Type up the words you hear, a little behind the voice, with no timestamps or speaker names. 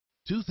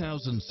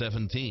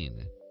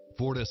2017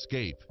 Ford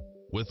Escape.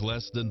 With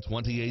less than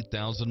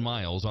 28,000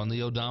 miles on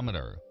the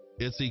odometer,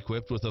 it's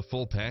equipped with a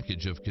full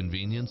package of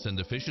convenience and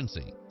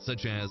efficiency,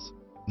 such as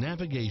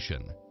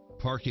navigation,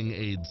 parking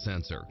aid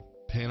sensor,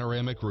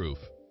 panoramic roof,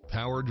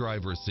 power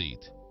driver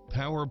seat,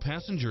 power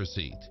passenger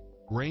seat,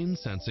 rain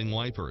sensing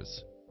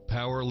wipers,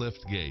 power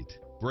liftgate,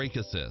 brake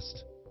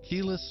assist,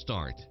 keyless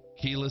start,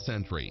 keyless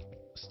entry,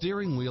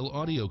 steering wheel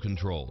audio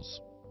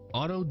controls,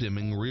 auto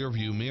dimming rear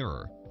view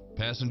mirror,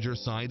 passenger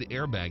side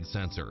airbag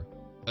sensor,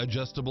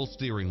 adjustable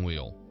steering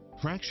wheel,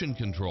 traction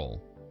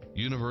control,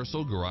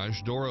 universal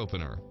garage door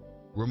opener,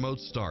 remote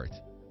start,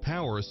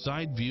 power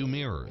side view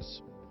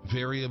mirrors,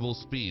 variable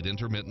speed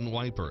intermittent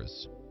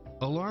wipers,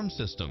 alarm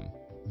system.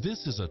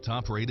 This is a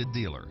top-rated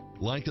dealer.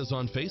 Like us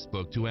on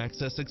Facebook to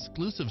access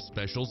exclusive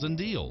specials and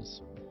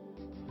deals.